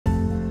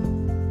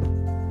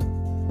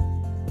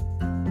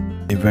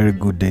A very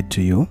good day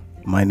to you.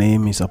 My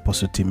name is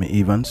Apostle Timmy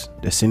Evans,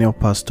 the Senior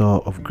Pastor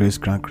of Grace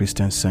Grand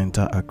Christian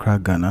Center, Accra,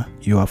 Ghana.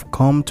 You have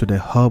come to the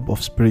hub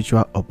of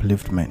spiritual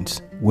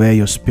upliftment, where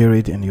your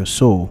spirit and your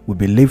soul will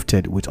be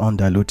lifted with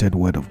undiluted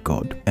word of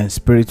God and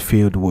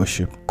spirit-filled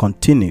worship.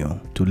 Continue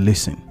to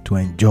listen to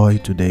enjoy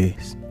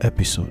today's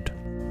episode.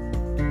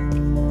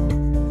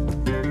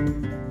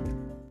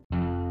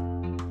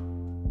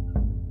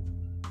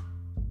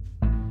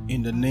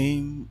 In the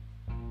name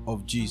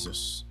of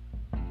Jesus,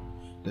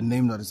 the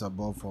name that is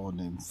above all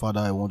names. Father,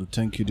 I want to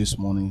thank you this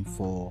morning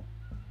for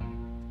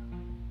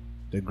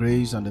the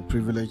grace and the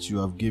privilege you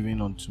have given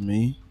unto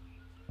me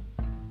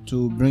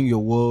to bring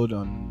your word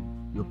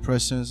and your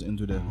presence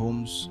into the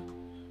homes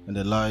and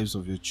the lives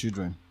of your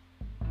children.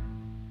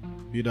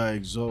 Be thou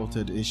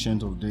exalted,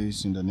 Ancient of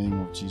Days, in the name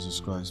of Jesus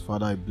Christ.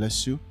 Father, I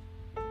bless you.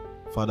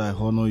 Father, I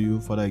honor you.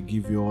 Father, I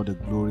give you all the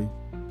glory.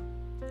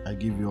 I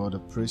give you all the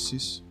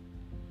praises.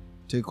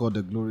 Take all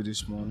the glory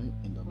this morning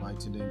in the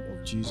mighty name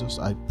of Jesus.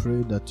 I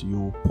pray that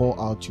you pour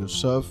out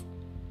yourself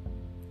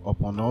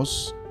upon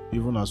us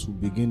even as we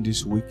begin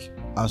this week.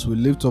 As we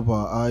lift up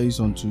our eyes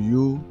unto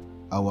you,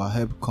 our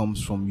help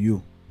comes from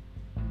you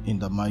in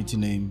the mighty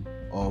name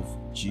of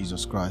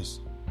Jesus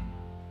Christ.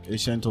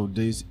 Ancient of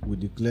Days, we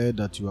declare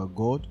that you are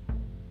God.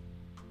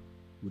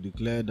 We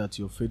declare that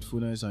your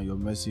faithfulness and your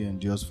mercy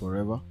endures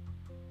forever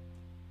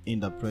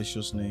in the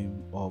precious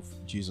name of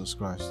Jesus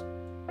Christ.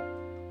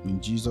 In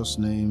Jesus'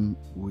 name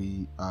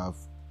we have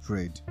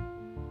prayed.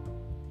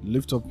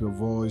 Lift up your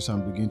voice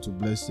and begin to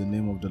bless the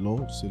name of the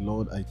Lord. Say,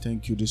 Lord, I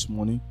thank you this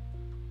morning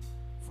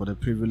for the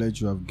privilege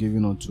you have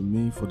given unto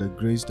me, for the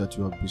grace that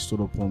you have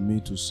bestowed upon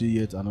me to see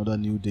yet another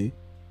new day.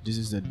 This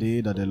is the day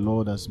that the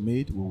Lord has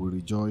made. We will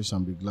rejoice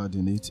and be glad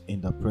in it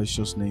in the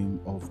precious name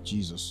of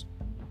Jesus.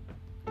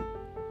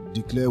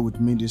 Declare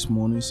with me this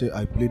morning. Say,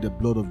 I plead the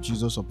blood of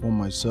Jesus upon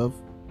myself.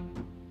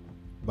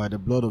 By the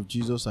blood of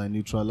Jesus, I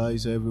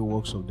neutralize every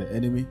works of the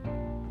enemy,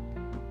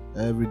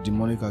 every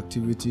demonic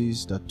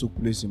activities that took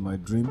place in my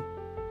dream.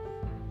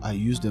 I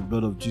use the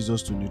blood of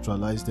Jesus to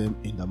neutralize them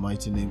in the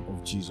mighty name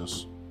of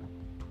Jesus.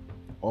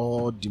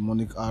 All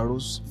demonic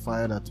arrows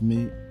fired at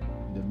me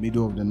in the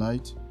middle of the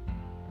night,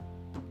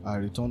 I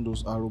return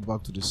those arrows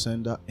back to the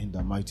sender in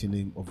the mighty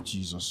name of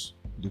Jesus.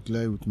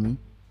 Declare with me.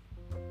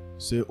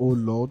 Say, O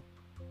Lord,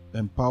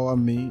 empower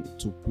me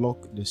to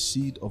pluck the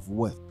seed of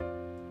wealth.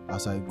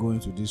 As I go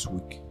into this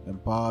week,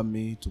 empower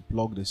me to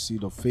pluck the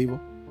seed of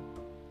favor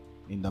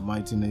in the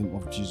mighty name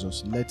of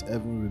Jesus. Let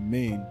heaven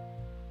remain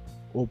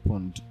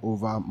opened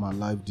over my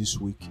life this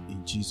week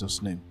in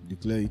Jesus' name.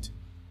 Declare it.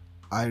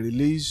 I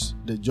release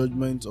the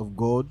judgment of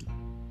God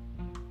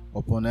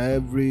upon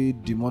every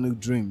demonic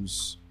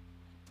dreams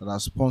that are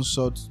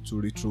sponsored to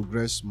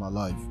retrogress my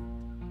life.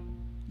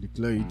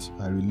 Declare it.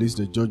 I release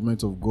the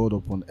judgment of God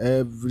upon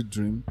every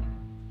dream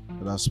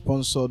that are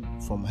sponsored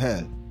from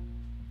hell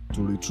to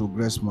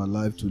retrogress my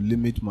life, to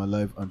limit my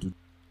life, and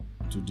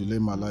to delay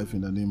my life in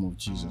the name of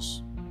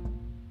Jesus.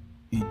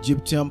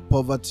 Egyptian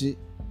poverty,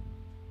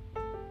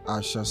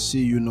 I shall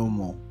see you no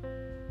more.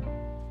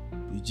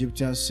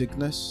 Egyptian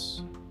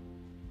sickness,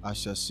 I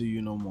shall see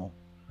you no more.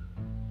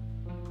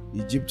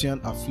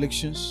 Egyptian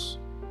afflictions,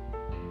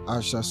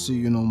 I shall see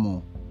you no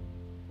more.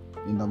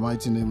 In the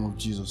mighty name of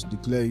Jesus,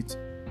 declare it.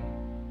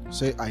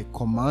 Say, I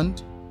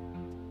command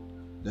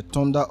the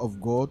thunder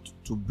of God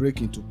to break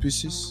into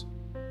pieces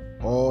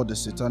all the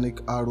satanic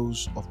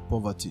arrows of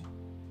poverty,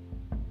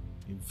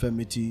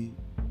 infirmity,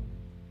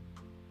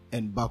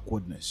 and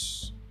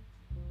backwardness.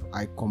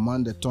 I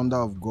command the thunder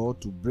of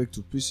God to break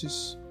to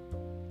pieces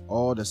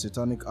all the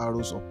satanic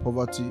arrows of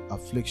poverty,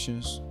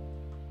 afflictions,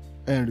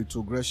 and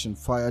retrogression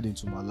fired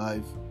into my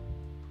life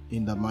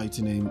in the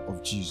mighty name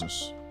of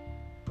Jesus.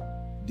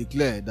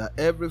 Declare that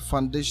every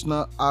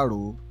foundational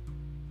arrow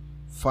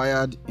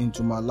fired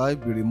into my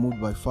life be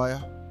removed by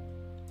fire.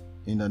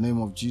 In the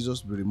name of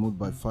Jesus, be removed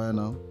by fire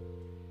now.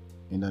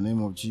 In the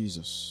name of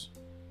Jesus,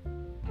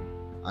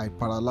 I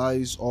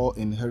paralyze all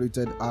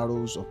inherited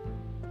arrows of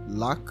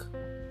lack,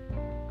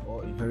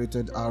 all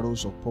inherited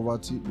arrows of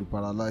poverty be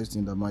paralyzed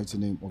in the mighty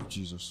name of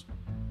Jesus.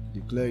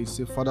 Declare it.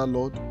 Say, Father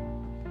Lord,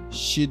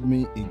 shield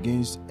me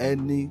against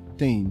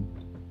anything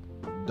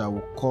that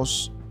will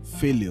cause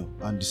failure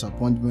and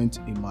disappointment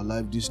in my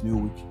life this new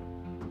week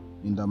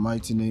in the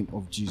mighty name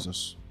of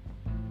Jesus.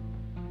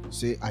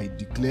 Say, I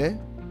declare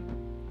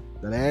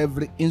that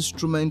every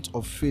instrument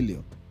of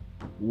failure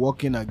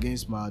working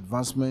against my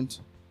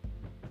advancement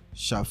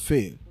shall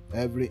fail.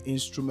 Every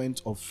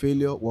instrument of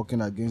failure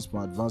working against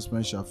my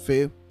advancement shall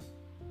fail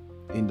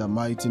in the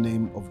mighty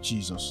name of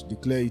Jesus.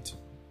 Declare it.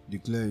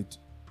 Declare it.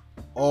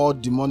 All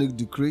demonic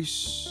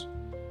decrees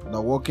that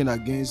are working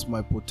against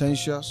my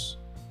potentials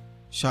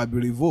shall be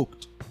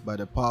revoked by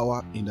the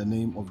power in the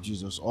name of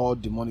Jesus. All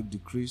demonic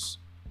decrees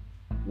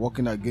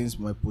working against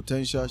my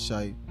potential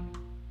shall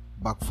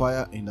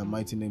backfire in the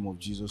mighty name of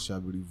Jesus, shall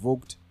be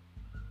revoked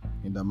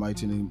in the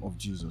mighty name of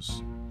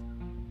Jesus.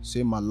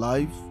 Say, my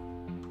life,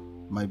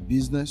 my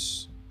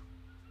business,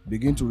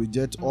 begin to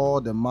reject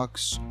all the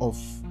marks of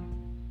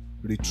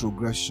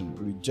retrogression.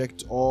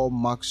 Reject all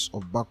marks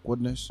of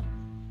backwardness.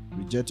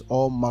 Reject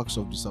all marks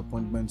of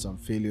disappointments and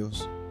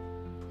failures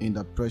in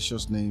the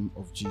precious name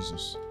of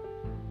Jesus.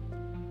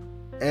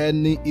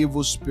 Any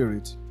evil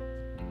spirit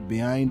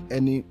behind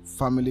any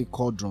family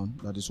cauldron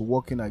that is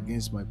working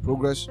against my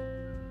progress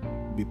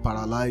be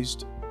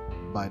paralyzed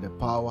by the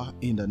power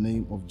in the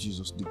name of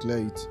Jesus.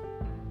 Declare it.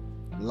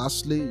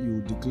 Lastly,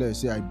 you declare,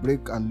 say, I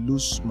break and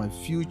loose my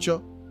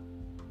future,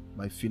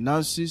 my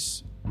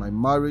finances, my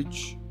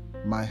marriage,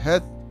 my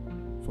health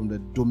from the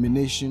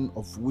domination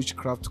of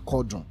witchcraft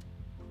cauldron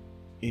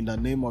in the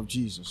name of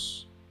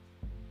Jesus.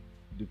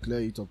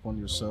 Declare it upon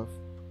yourself.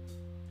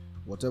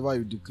 Whatever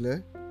you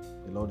declare,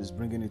 the Lord is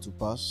bringing it to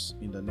pass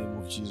in the name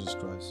of Jesus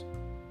Christ.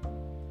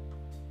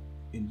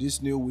 In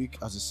this new week,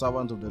 as a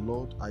servant of the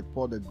Lord, I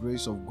pour the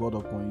grace of God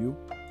upon you.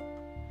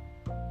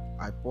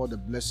 I pour the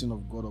blessing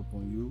of God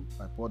upon you.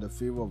 I pour the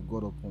favor of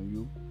God upon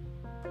you.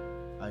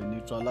 I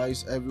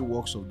neutralize every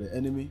works of the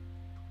enemy.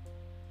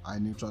 I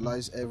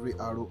neutralize every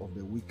arrow of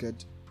the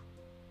wicked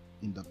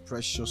in the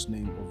precious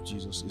name of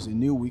Jesus. It's a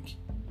new week.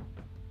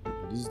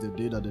 This is the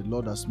day that the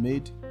Lord has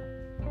made.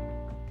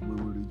 We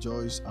will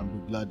rejoice and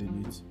be glad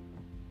in it.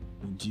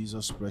 In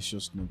Jesus'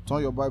 precious name.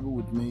 Turn your Bible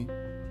with me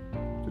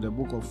to the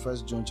book of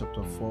 1 John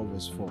chapter 4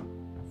 verse 4.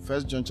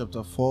 1 John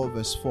chapter 4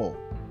 verse 4.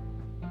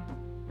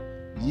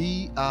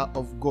 Ye are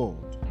of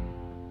God,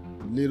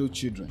 little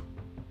children,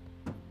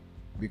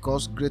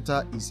 because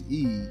greater is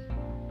he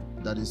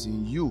that is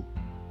in you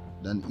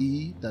than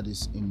he that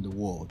is in the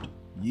world.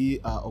 Ye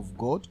are of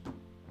God,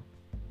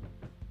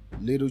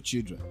 little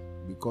children,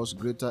 because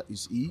greater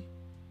is he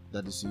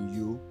that is in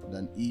you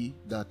than he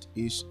that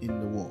is in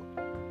the world.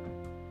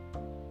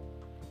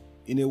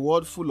 In a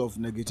world full of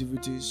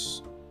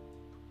negativities,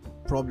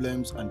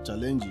 problems, and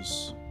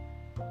challenges,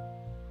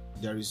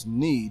 there is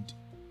need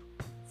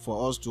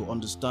for us to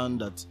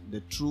understand that the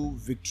true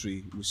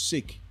victory we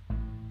seek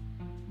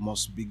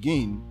must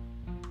begin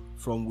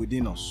from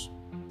within us.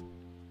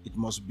 It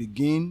must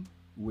begin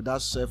with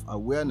that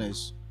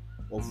self-awareness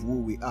of who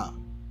we are.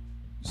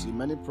 You see,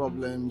 many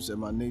problems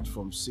emanate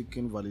from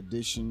seeking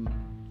validation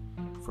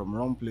from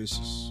wrong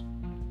places.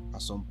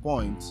 At some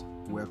point,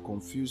 we are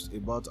confused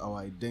about our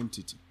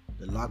identity.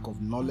 The lack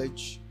of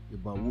knowledge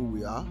about who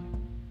we are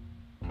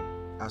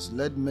has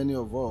led many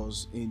of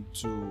us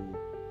into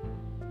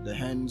the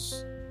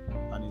hands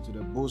and into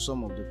the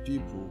bosom of the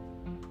people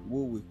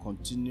who will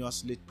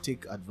continuously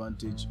take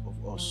advantage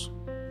of us.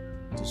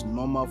 It is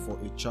normal for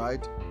a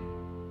child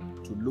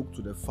to look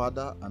to the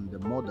father and the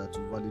mother to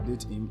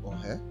validate him or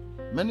her.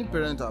 Many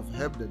parents have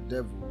helped the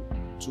devil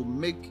to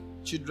make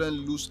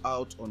children lose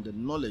out on the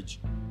knowledge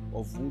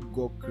of who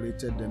God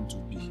created them to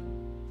be.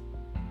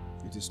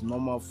 It is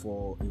normal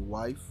for a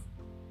wife,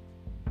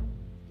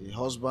 a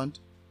husband,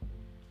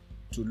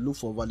 to look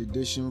for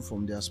validation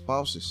from their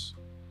spouses.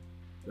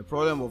 The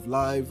problem of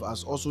life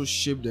has also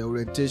shaped the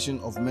orientation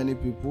of many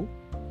people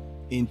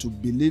into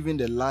believing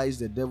the lies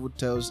the devil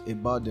tells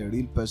about the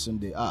real person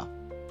they are.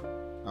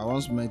 I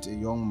once met a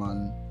young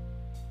man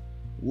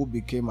who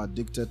became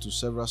addicted to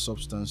several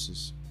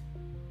substances.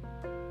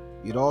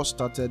 It all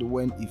started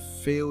when he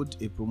failed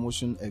a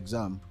promotion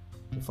exam.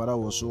 The father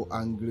was so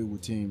angry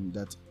with him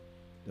that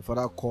the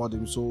father called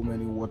him so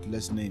many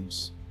worthless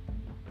names.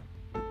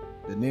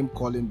 The name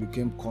calling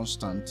became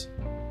constant,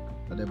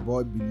 that the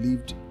boy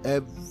believed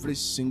every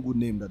single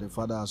name that the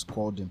father has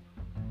called him.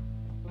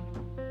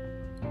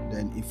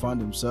 Then he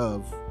found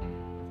himself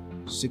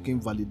seeking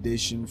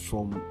validation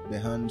from the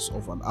hands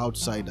of an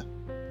outsider.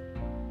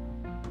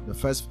 The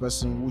first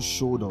person who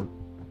showed up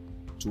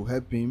to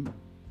help him,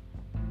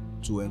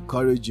 to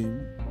encourage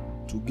him,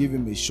 to give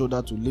him a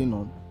shoulder to lean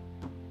on,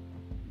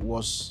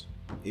 was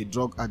a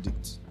drug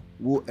addict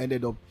who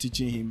ended up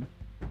teaching him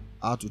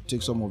how to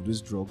take some of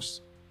these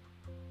drugs,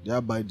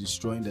 thereby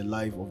destroying the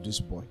life of this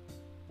boy.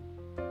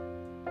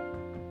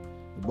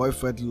 The boy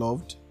felt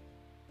loved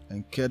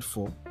and cared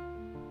for,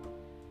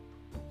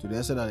 to the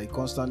extent that he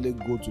constantly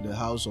go to the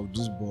house of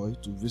this boy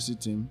to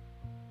visit him.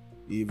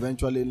 He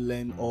eventually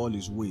learned all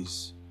his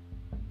ways.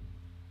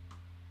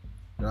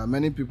 There are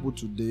many people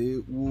today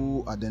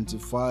who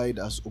identified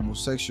as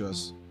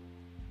homosexuals,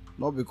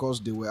 not because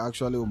they were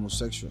actually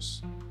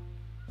homosexuals.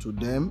 To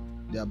them,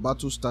 their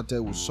battle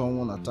started with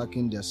someone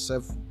attacking their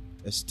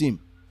self-esteem,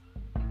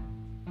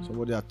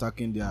 somebody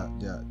attacking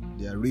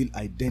their real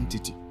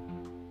identity.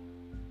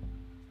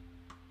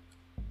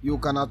 You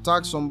can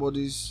attack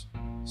somebody's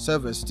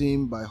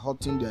self-esteem by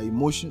hurting their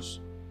emotions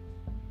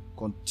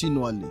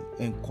continually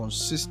and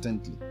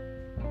consistently,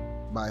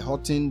 by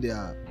hurting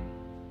their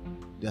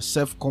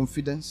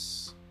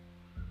self-confidence,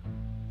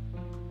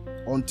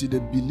 until they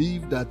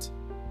believe that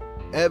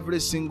every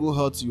single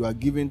hurt you are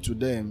giving to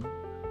them,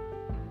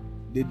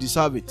 they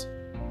deserve it,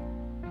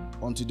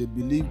 until they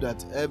believe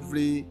that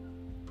every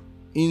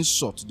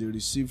insult they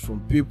receive from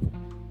people,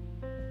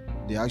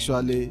 they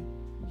actually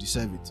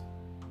deserve it.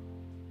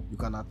 You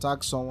can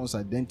attack someone's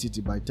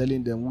identity by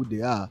telling them who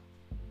they are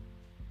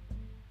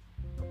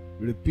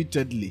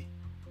repeatedly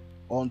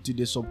until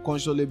they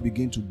subconsciously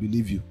begin to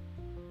believe you.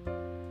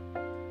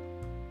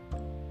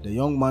 The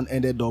young man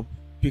ended up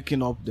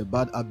picking up the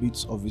bad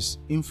habits of his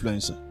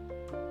influencer.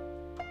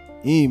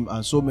 Him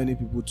and so many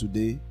people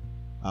today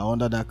are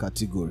under that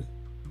category.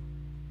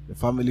 The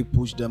family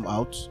pushed them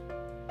out.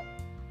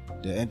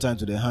 They entered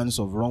into the hands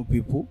of wrong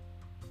people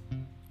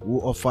who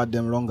offered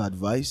them wrong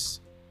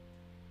advice.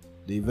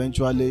 They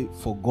eventually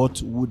forgot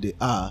who they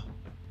are,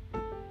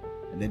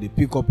 and then they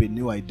pick up a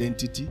new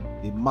identity,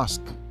 a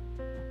mask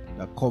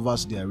that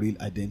covers their real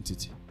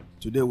identity.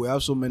 Today we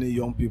have so many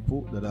young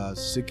people that are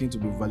seeking to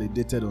be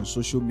validated on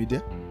social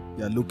media.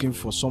 They are looking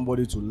for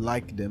somebody to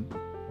like them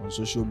on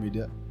social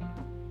media.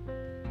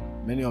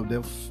 Many of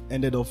them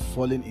ended up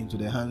falling into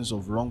the hands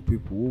of wrong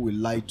people who will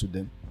lie to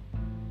them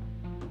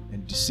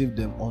and deceive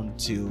them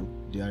until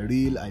their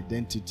real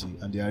identity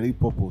and their real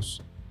purpose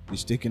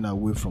is taken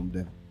away from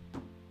them.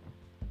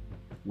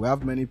 We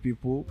have many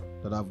people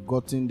that have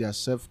gotten their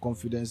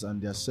self-confidence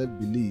and their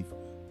self-belief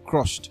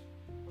crushed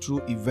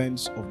through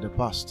events of the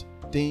past.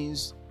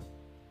 Things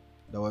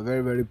that were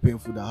very, very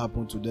painful that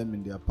happened to them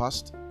in their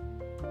past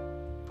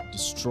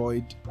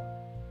destroyed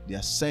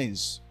their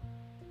sense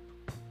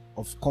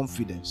of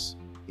confidence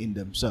in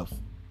themselves.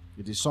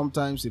 It is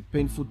sometimes a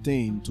painful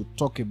thing to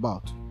talk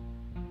about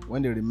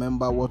when they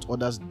remember what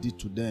others did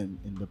to them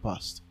in the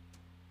past.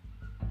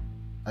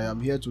 I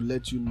am here to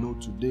let you know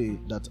today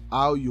that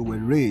how you were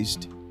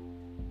raised,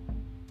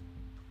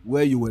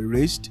 where you were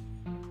raised,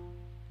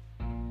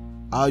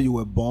 how you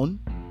were born,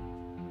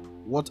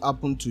 what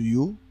happened to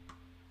you,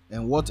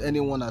 and what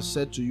anyone has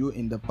said to you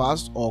in the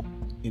past or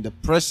in the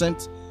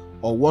present,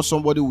 or what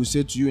somebody will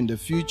say to you in the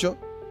future,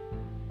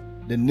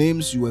 the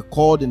names you were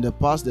called in the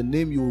past, the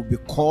name you will be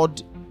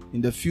called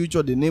in the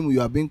future, the name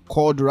you are being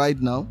called right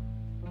now,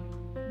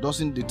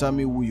 doesn't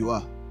determine who you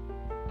are.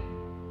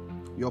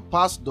 Your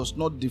past does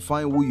not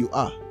define who you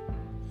are.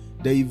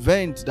 The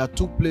event that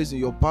took place in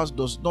your past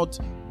does not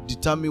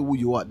determine who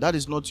you are. That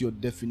is not your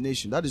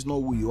definition. That is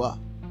not who you are.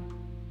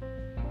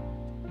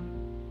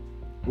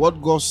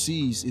 What God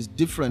sees is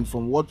different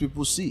from what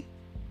people see.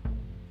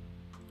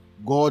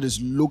 God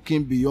is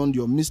looking beyond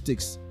your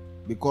mistakes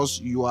because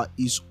you are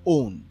His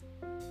own.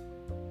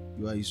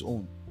 You are His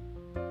own.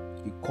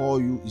 He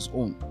called you His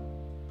own.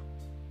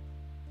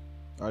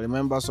 I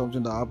remember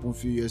something that happened a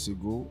few years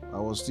ago. I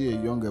was still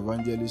a young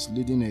evangelist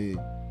leading a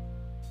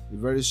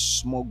very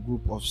small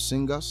group of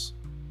singers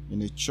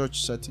in a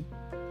church setting.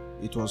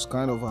 It was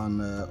kind of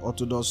an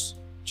Orthodox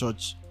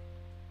church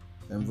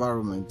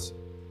environment,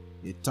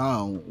 a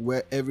town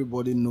where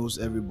everybody knows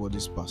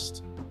everybody's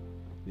past.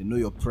 They know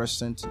your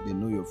present, they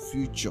know your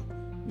future.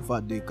 In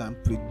fact, they can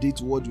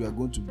predict what you are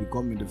going to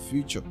become in the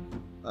future.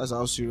 That's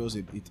how serious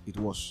it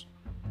was.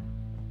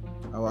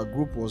 Our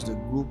group was the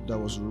group that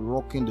was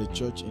rocking the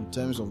church in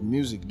terms of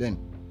music then,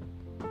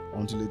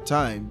 until a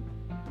time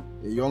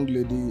a young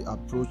lady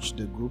approached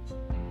the group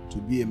to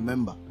be a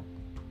member.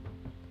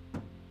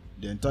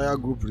 The entire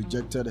group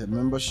rejected her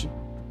membership.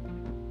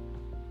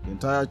 The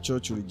entire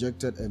church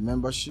rejected her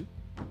membership.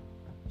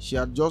 She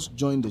had just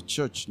joined the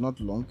church not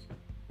long,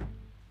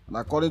 and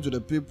according to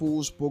the people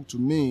who spoke to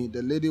me,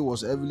 the lady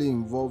was heavily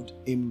involved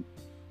in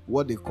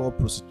what they call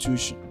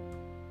prostitution.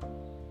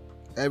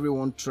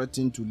 Everyone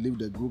threatened to leave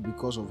the group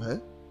because of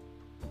her,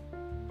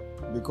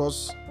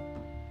 because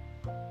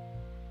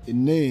a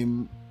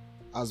name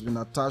has been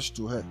attached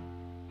to her.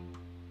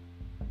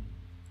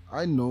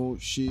 I know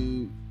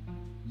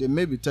they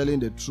may be telling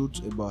the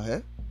truth about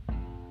her,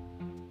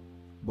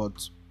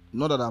 but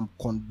not that I'm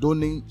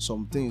condoning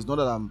some things, not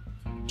that I'm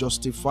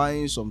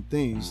justifying some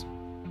things,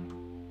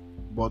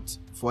 but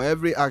for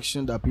every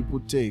action that people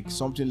take,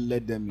 something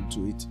led them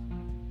into it.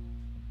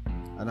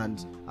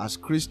 And as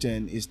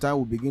Christians, it's time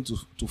we begin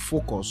to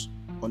focus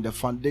on the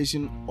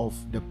foundation of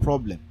the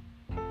problem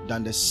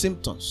than the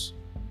symptoms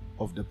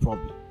of the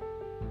problem.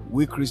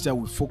 We Christians,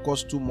 we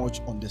focus too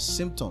much on the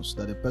symptoms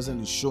that the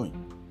person is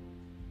showing.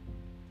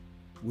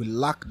 We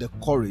lack the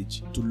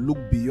courage to look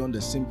beyond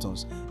the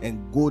symptoms and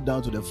go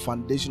down to the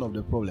foundation of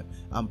the problem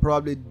and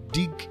probably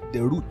dig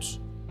the root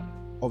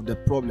of the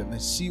problem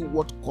and see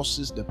what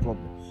causes the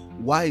problem.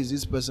 Why is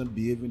this person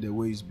behaving the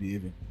way he's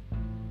behaving?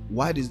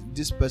 Why is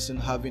this person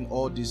having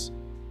all this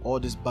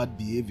bad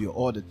behavior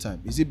all the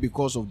time? Is it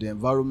because of the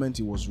environment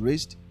he was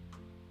raised?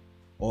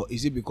 Or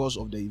is it because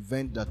of the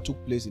event that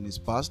took place in his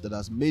past that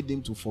has made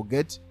him to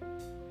forget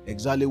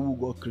exactly who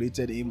God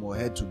created him or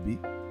her to be?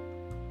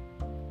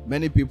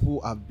 Many people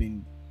have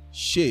been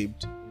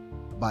shaped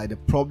by the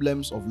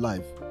problems of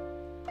life.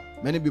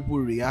 Many people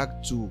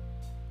react to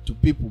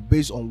people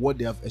based on what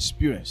they have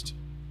experienced.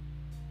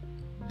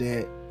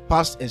 The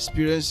past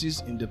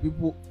experiences in the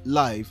people's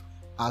life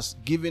has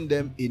given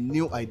them a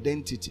new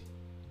identity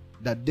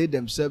that they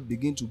themselves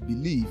begin to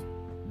believe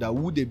that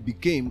who they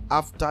became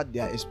after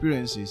their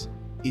experiences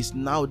is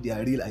now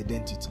their real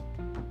identity.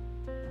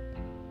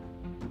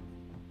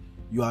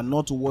 You are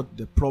not what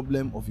the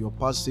problem of your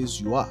past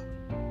says you are.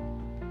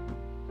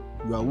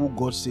 You are who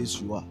God says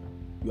you are.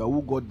 You are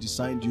who God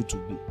designed you to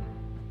be.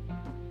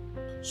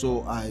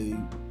 So I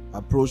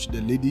approached the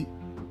lady,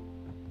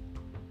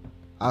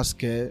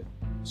 asked her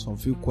some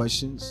few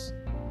questions.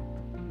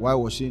 Why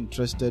was she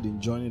interested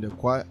in joining the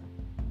choir?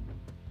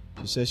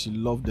 She said she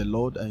loved the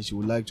Lord and she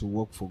would like to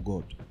work for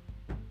God.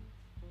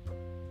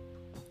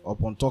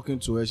 Upon talking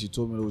to her, she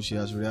told me she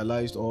has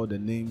realized all the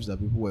names that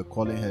people were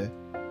calling her.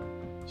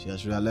 She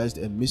has realized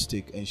a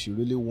mistake and she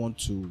really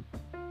wants to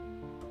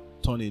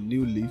turn a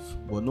new leaf,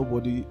 but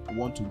nobody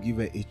wants to give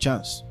her a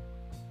chance.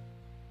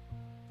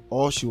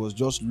 All she was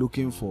just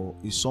looking for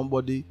is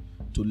somebody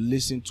to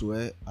listen to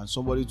her and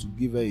somebody to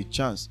give her a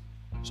chance,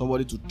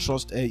 somebody to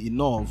trust her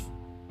enough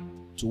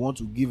to want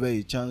to give her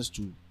a chance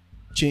to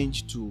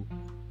change to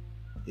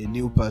a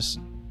new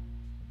person.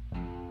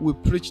 We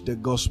preach the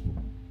gospel,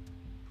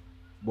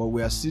 but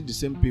we are still the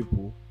same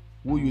people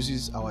who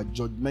uses our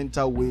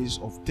judgmental ways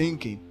of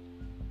thinking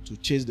to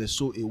chase the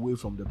soul away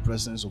from the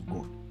presence of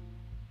God.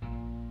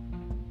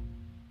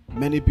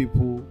 Many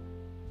people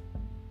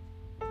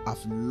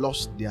have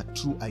lost their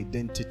true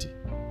identity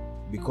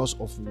because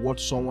of what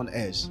someone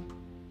else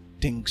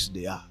thinks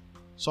they are.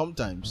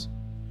 Sometimes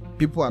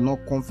people are not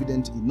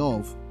confident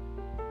enough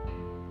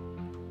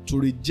to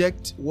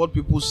reject what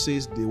people say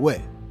they were.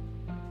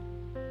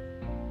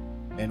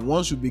 And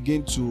once you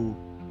begin to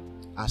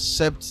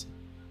accept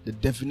the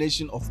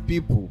definition of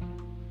people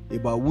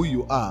about who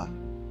you are,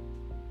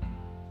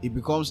 it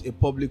becomes a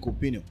public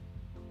opinion.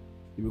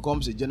 It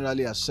becomes a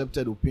generally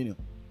accepted opinion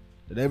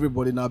that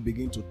everybody now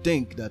begin to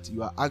think that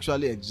you are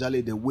actually exactly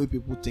the way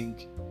people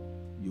think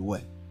you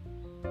were.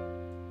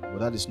 But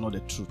that is not the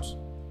truth.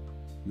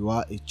 You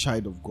are a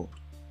child of God.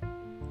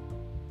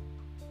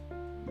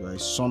 You are a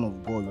son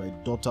of God. You are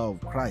a daughter of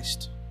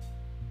Christ.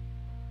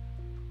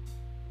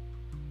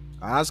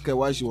 I asked her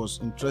why she was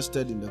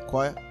interested in the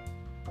choir.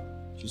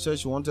 She said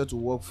she wanted to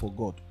work for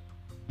God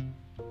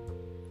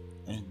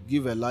and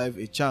give her life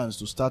a chance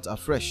to start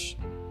afresh.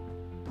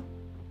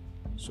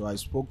 So I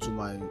spoke to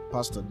my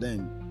pastor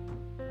then,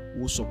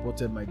 who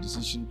supported my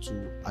decision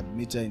to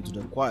admit her into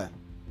the choir.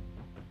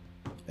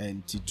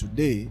 And till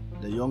today,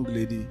 the young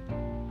lady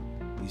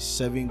is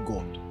serving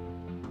God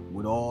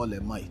with all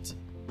her might.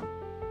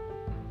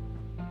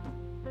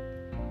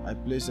 I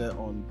placed her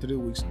on 3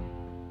 weeks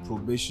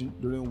probation,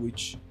 during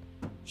which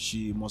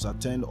she must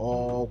attend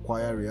all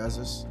choir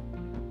rehearsals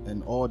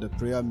and all the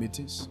prayer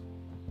meetings.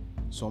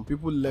 Some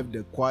people left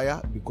the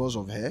choir because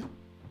of her.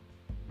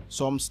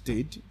 Some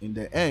stayed. In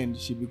the end,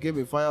 she became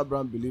a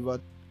firebrand believer,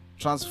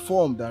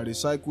 transformed and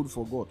recycled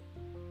for God.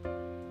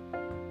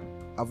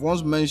 I've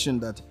once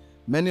mentioned that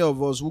many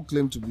of us who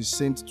claim to be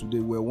saints today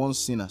were once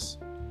sinners.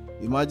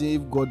 Imagine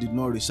if God did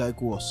not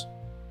recycle us.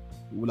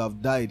 We would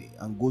have died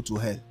and go to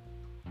hell.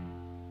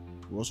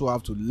 We also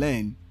have to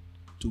learn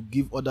to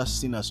give other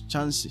sinners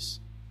chances.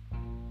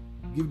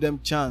 Give them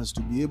chance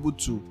to be able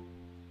to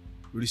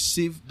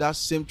receive that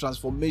same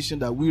transformation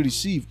that we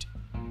received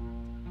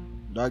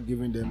without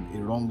giving them a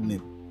wrong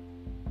name.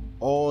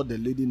 All the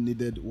lady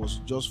needed was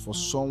just for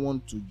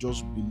someone to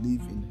just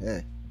believe in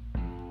her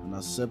and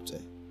accept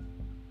her.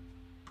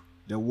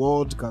 The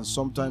world can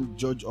sometimes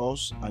judge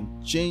us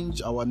and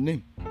change our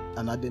name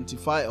and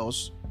identify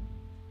us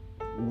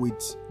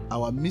with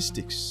our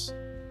mistakes.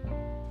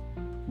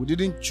 We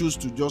didn't choose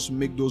to just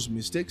make those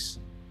mistakes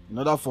in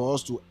order for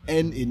us to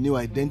earn a new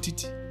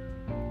identity.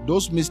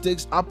 Those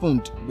mistakes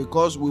happened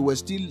because we were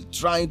still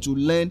trying to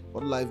learn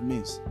what life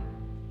means.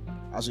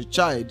 As a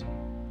child,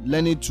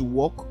 learning to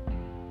walk,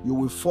 you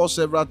will fall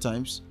several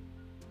times,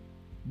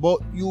 but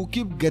you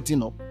keep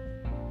getting up.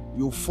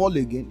 You fall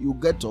again, you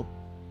get up,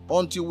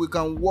 until we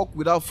can walk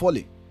without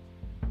falling.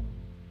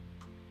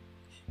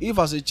 If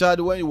as a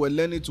child, when you were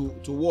learning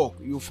to walk,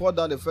 you fall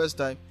down the first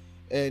time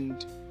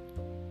and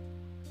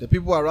the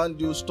people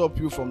around you stop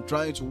you from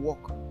trying to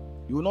walk,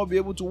 you will not be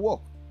able to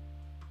walk.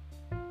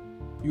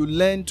 You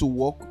learn to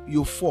walk,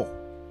 you fall.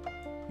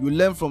 You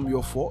learn from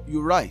your fall,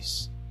 you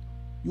rise.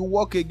 You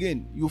walk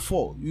again, you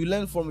fall. You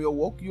learn from your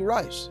walk, you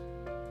rise.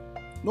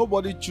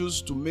 Nobody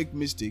chooses to make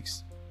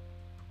mistakes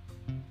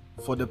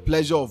for the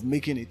pleasure of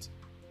making it.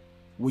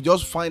 We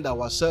just find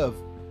ourselves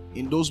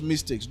in those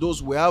mistakes.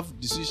 We have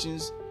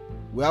decisions,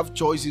 we have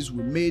choices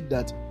we made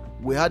that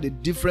we had a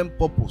different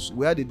purpose.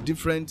 We had a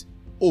different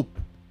hope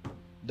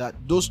that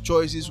those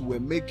choices we're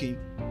making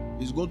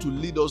is going to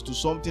lead us to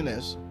something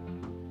else.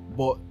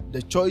 But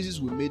the choices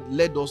we made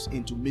led us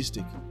into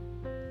mistake.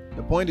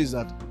 The point is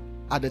that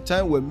at the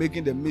time we're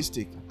making the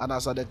mistake, and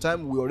as at the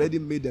time we already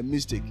made the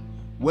mistake,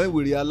 when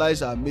we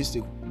realize our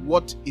mistake,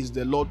 what is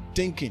the Lord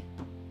thinking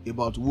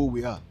about who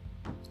we are?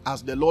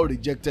 Has the Lord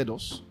rejected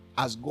us?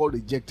 Has God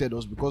rejected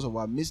us because of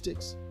our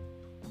mistakes?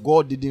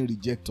 God didn't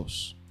reject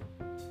us.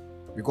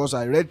 Because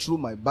I read through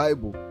my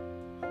Bible,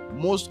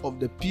 most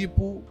of the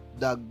people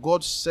that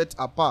God set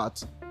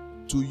apart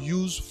to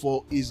use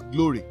for His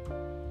glory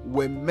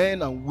were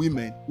men and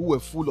women who were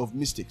full of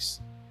mistakes.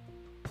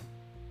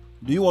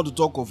 Do you want to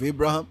talk of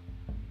Abraham,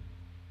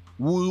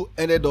 who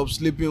ended up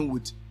sleeping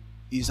with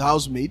his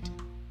housemaid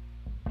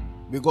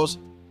because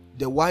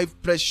the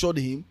wife pressured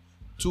him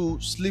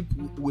to sleep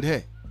with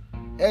her,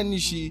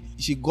 and she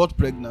got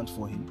pregnant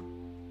for him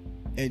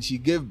and she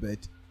gave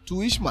birth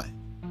to Ishmael?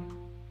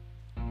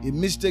 A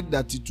mistake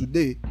that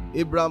today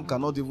Abraham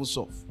cannot even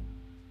solve.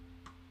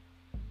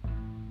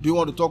 Do you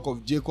want to talk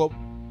of Jacob?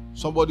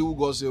 Somebody who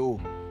God say,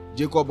 oh,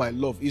 Jacob I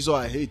love, Esau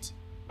I hate.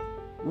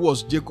 Who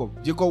was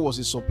Jacob? Jacob was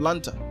a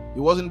supplanter. He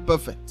wasn't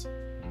perfect.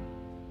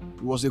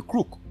 He was a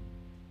crook.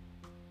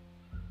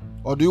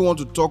 Or do you want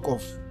to talk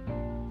of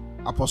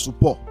Apostle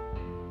Paul,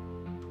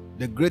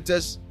 the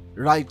greatest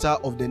writer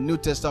of the New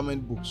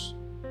Testament books?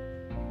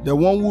 The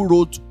one who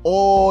wrote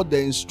all the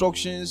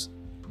instructions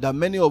that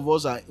many of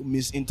us are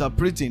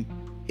misinterpreting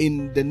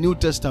in the New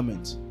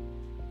Testament.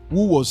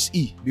 Who was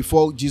he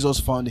before Jesus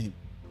found him?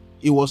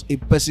 He was a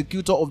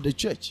persecutor of the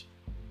church.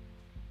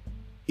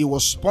 He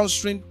was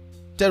sponsoring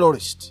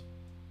terrorists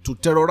to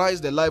terrorize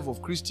the life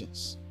of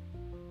Christians.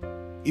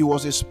 He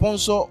was a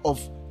sponsor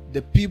of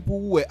the people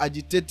who were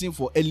agitating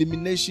for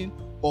elimination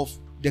of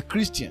the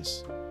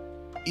Christians.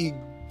 He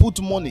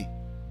put money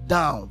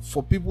down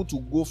for people to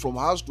go from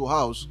house to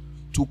house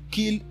to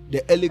kill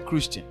the early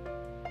Christian.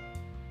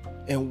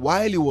 And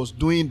while he was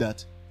doing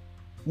that,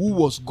 who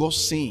was God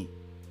saying?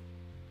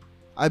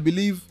 I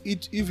believe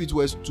if it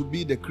was to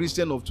be the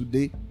Christian of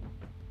today,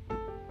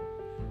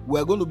 we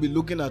are going to be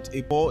looking at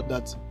a Paul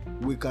that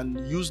we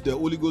can use the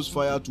Holy Ghost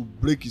fire to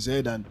break his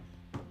head and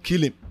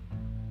kill him.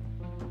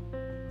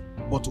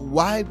 But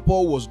while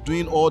Paul was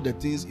doing all the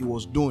things he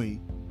was doing,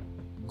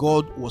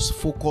 God was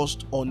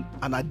focused on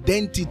an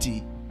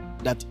identity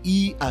that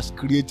he has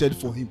created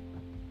for him.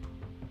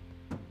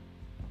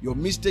 Your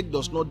mistake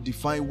does not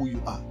define who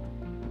you are.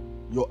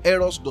 Your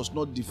errors does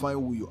not define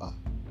who you are.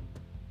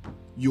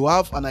 You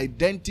have an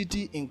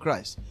identity in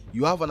Christ.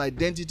 You have an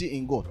identity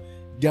in God.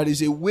 There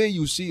is a way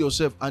you see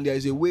yourself, and there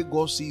is a way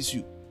God sees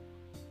you.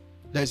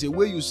 There is a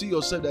way you see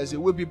yourself, there is a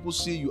way people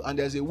see you, and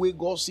there is a way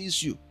God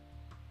sees you.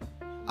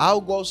 How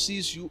God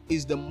sees you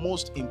is the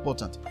most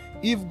important.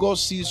 If God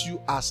sees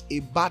you as a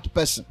bad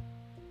person,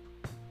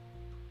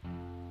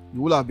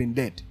 you will have been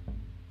dead.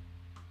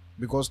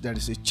 Because there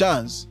is a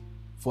chance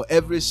for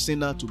every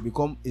sinner to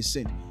become a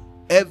saint.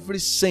 Every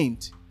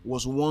saint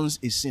was once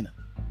a sinner.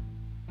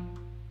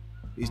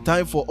 It's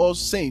time for us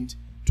saints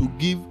to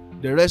give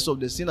the rest of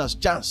the sinners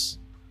chance,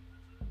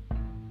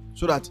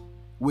 so that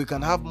we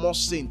can have more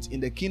saints in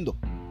the kingdom.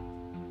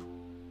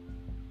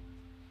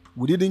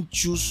 We didn't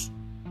choose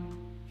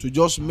to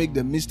just make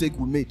the mistake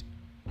we made.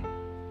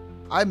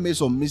 I made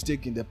some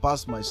mistake in the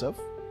past myself.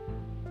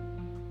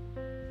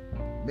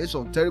 Made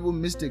some terrible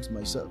mistakes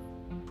myself.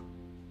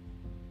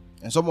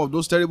 And some of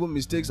those terrible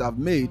mistakes I've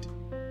made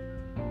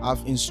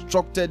have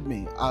instructed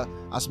me,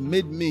 has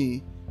made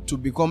me to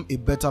become a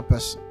better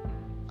person,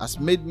 has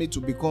made me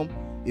to become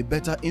a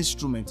better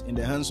instrument in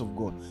the hands of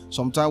God.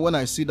 Sometimes when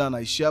I sit down,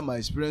 I share my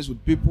experience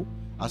with people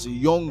as a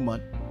young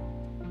man.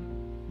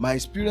 My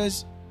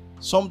experience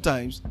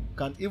sometimes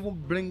can even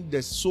bring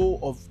the soul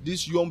of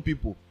these young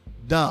people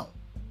down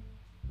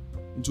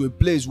into a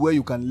place where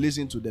you can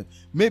listen to them.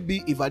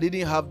 Maybe if I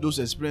didn't have those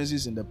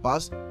experiences in the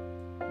past,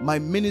 my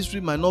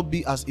ministry might not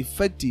be as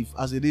effective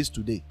as it is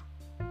today.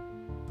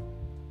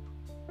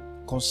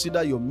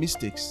 Consider your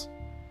mistakes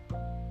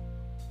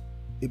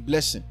a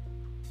blessing.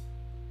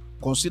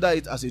 Consider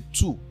it as a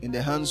tool in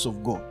the hands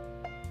of God.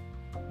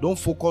 Don't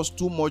focus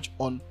too much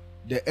on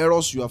the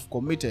errors you have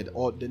committed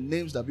or the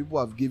names that people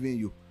have given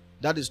you.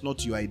 That is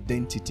not your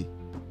identity.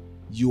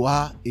 You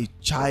are a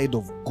child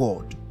of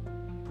God.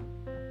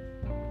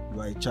 You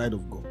are a child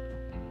of God.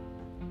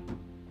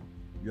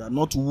 You are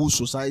not who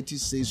society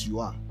says you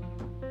are.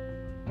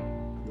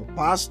 Your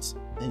past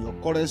and your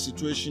current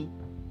situation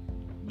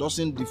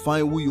doesn't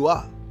define who you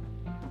are.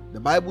 The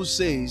Bible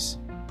says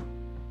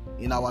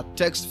in our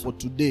text for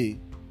today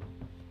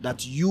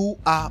that you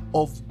are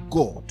of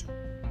God.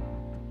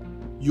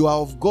 You are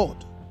of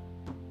God.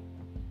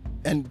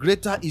 And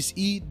greater is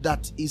he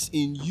that is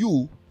in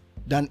you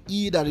than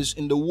he that is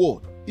in the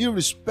world.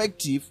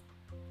 Irrespective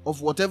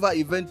of whatever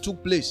event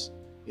took place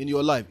in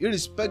your life.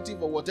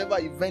 Irrespective of whatever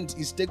event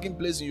is taking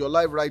place in your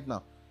life right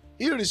now.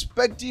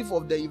 Irrespective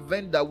of the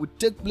event that will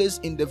take place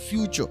in the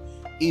future.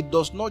 It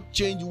does not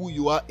change who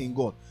you are in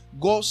God.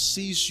 God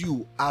sees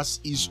you as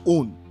his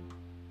own.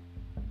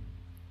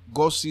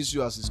 God sees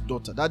you as his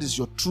daughter. That is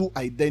your true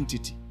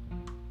identity.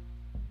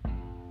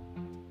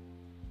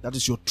 That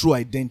is your true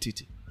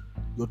identity.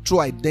 Your true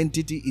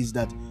identity is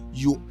that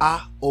you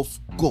are of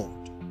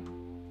God.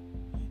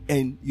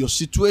 And your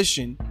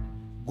situation,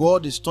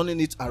 God is turning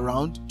it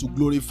around to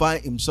glorify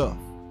himself.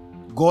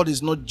 God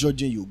is not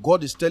judging you.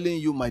 God is telling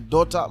you, my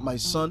daughter, my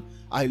son,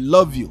 I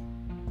love you.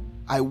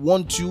 I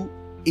want you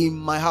in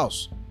my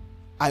house.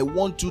 I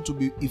want you to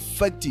be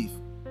effective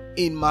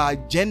in my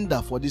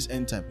agenda for this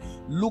end time.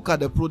 Look at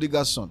the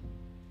prodigal son.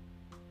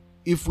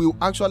 If we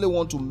actually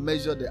want to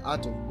measure the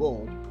heart of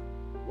God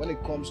when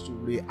it comes to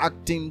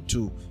reacting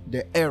to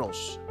the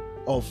errors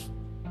of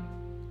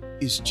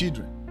his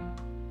children,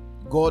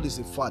 God is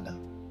a father.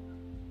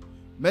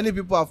 Many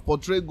people have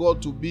portrayed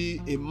God to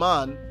be a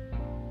man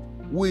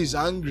who is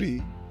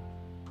angry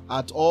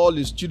at all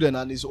his children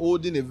and is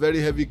holding a very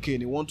heavy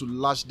cane. He wants to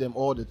lash them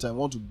all the time,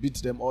 want to beat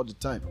them all the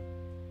time.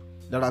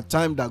 There are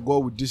times that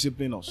God will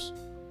discipline us.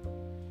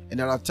 And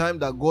there are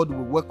times that God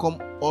will welcome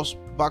us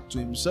back to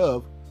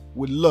himself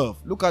with love.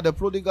 Look at the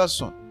prodigal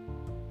son.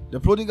 The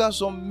prodigal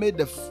son made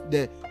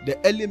the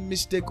early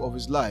mistake of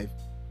his life,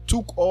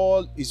 took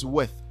all his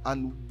wealth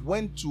and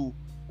went to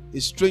a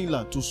strange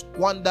land to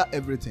squander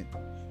everything.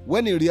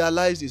 When he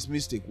realized his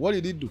mistake, what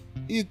did he do?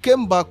 He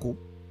came back home.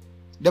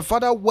 The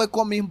father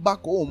welcomed him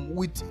back home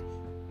with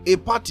a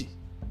party.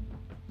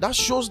 That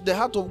shows the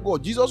heart of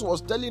God. Jesus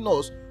was telling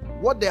us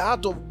what the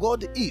heart of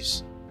God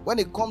is when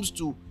it comes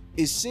to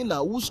a sinner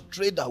who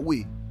strayed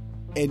away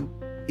and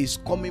is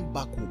coming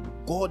back home.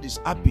 God is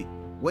happy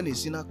when a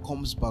sinner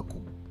comes back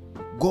home.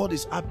 God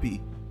is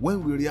happy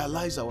when we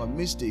realize our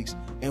mistakes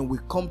and we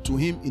come to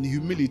him in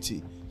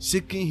humility,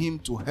 seeking him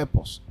to help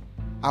us.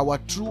 Our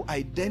true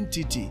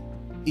identity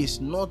is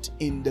not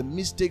in the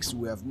mistakes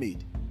we have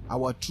made.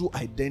 Our true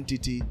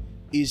identity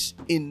is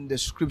in the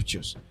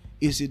scriptures.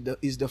 Is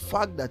the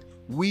fact that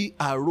we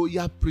are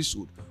royal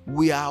priesthood.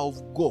 We are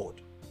of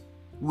God.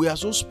 We are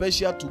so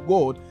special to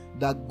God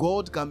that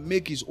God can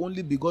make his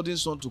only begotten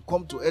son to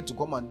come to earth to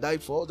come and die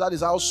for us. That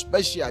is how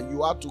special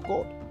you are to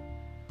God.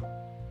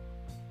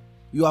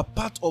 You are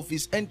part of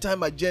his end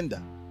time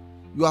agenda.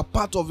 You are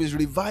part of his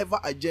revival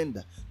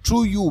agenda.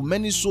 Through you,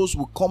 many souls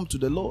will come to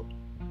the Lord.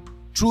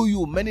 Through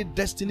you, many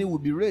destiny will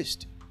be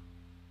raised.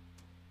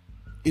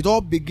 It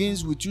all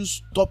begins with you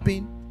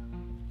stopping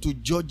to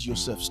judge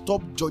yourself.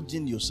 Stop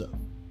judging yourself.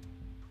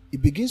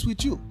 It begins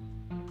with you.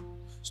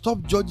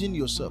 Stop judging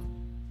yourself.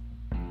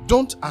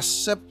 Don't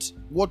accept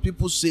what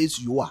people say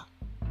you are.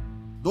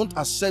 Don't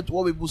accept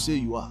what people say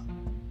you are.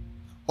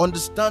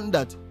 Understand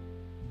that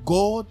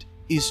God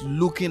is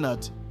looking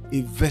at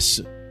a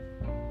vessel.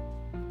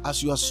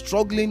 As you are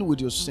struggling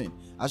with your sin,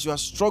 as you are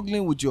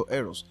struggling with your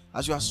errors,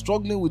 as you are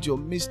struggling with your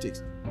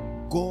mistakes,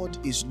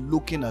 God is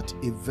looking at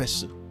a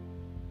vessel.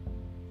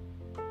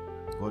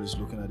 God is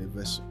looking at a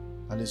vessel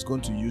and is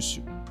going to use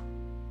you.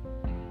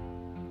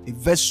 A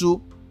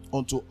vessel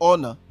unto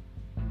honor,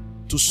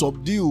 to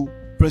subdue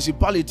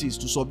principalities,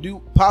 to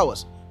subdue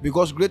powers,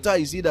 because greater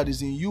is he that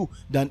is in you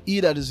than he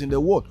that is in the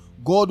world.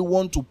 God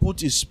wants to put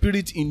his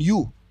spirit in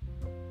you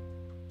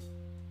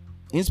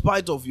in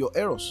spite of your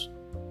errors.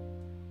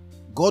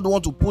 God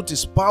wants to put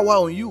his power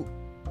on you.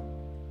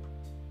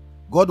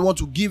 God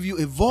wants to give you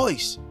a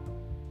voice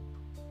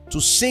to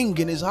sing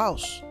in his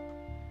house,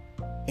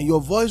 and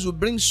your voice will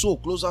bring soul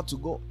closer to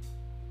God.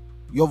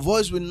 Your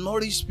voice will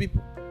nourish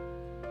people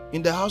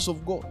in the house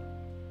of God.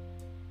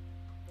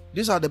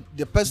 These are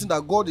the person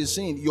that God is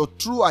saying. Your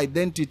true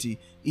identity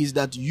is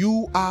that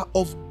you are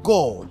of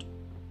God.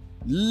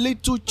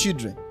 Little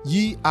children,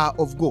 ye are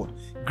of God.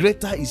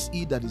 Greater is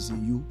he that is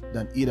in you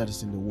than he that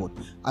is in the world.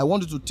 I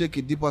want you to take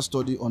a deeper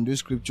study on this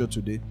scripture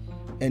today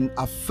and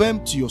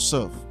affirm to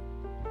yourself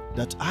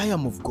that I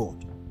am of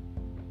God.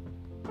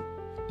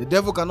 The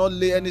devil cannot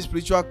lay any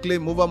spiritual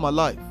claim over my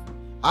life.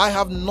 I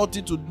have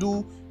nothing to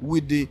do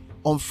with the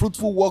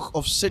unfruitful work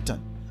of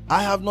Satan.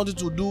 I have nothing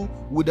to do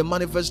with the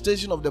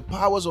manifestation of the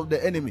powers of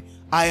the enemy.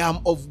 I am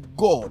of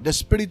God. The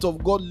Spirit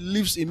of God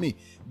lives in me.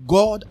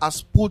 God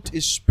has put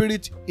his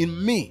spirit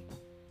in me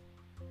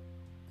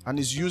and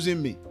is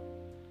using me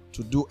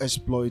to do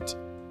exploit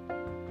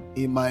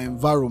in my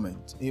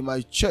environment, in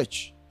my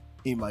church,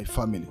 in my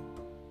family.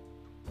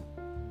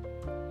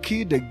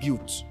 Kill the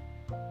guilt.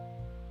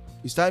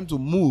 It's time to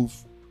move.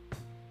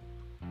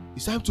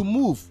 It's time to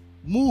move.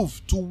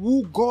 Move to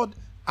who God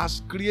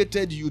has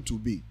created you to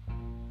be.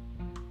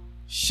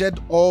 Shed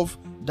off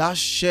that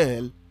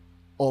shell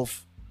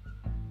of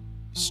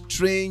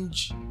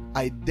strange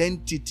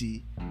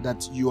identity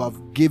that you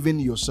have given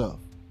yourself.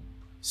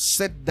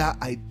 Set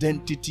that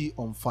identity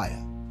on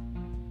fire.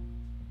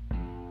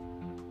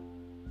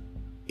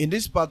 In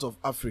this part of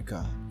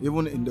Africa,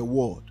 even in the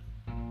world,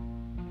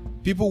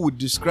 people would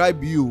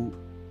describe you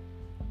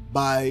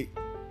by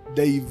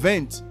the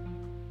event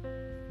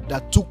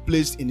that took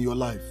place in your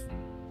life.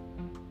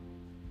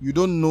 You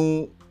don't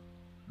know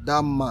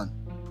that man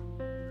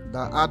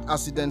that had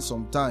accident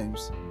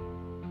sometimes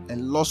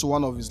and lost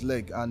one of his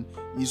leg, and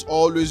he's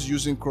always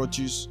using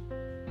crutches.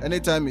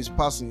 Anytime he's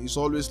passing, he's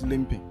always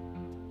limping.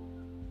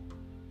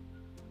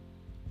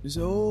 You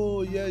say,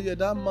 oh yeah,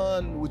 that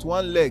man with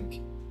one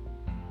leg.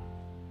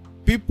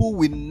 People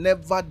will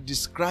never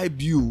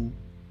describe you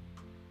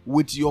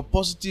with your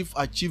positive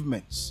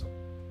achievements.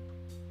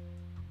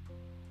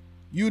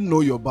 You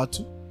know your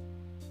battle.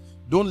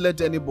 Don't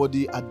let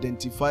anybody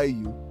identify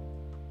you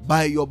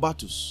by your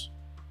battles.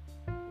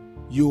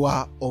 You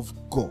are of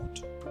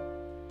God.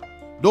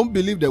 Don't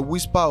believe the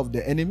whisper of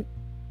the enemy.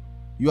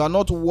 You are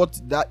not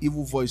what that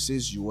evil voice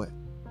says you are.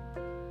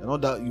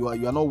 You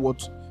are not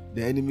what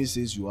the enemy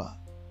says you are.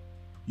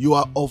 You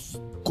are of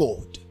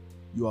God.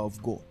 You are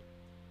of God.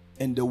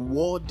 And the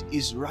word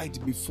is right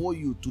before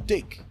you to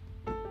take.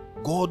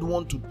 God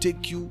wants to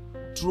take you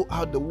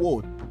throughout the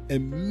world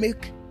and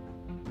make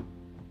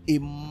a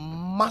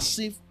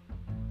massive,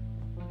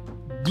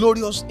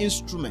 glorious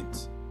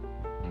instrument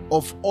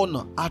of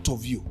honor out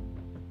of you.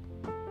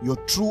 Your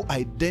true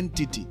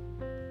identity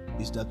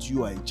is that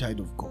you are a child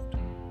of God.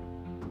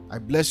 I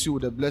bless you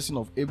with the blessing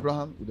of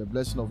Abraham, with the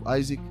blessing of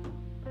Isaac,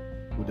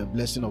 with the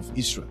blessing of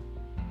Israel.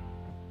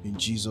 In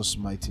Jesus'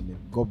 mighty name.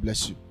 God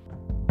bless you.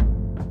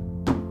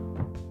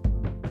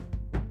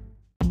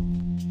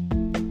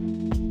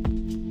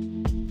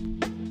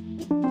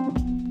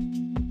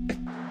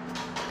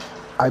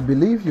 I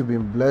believe you've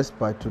been blessed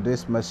by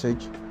today's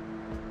message.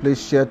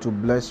 Please share to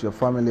bless your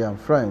family and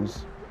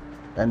friends.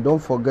 And don't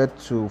forget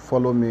to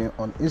follow me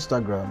on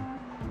Instagram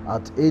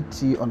at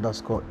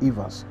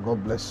 @AT_Evans.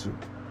 God bless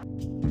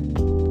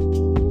you.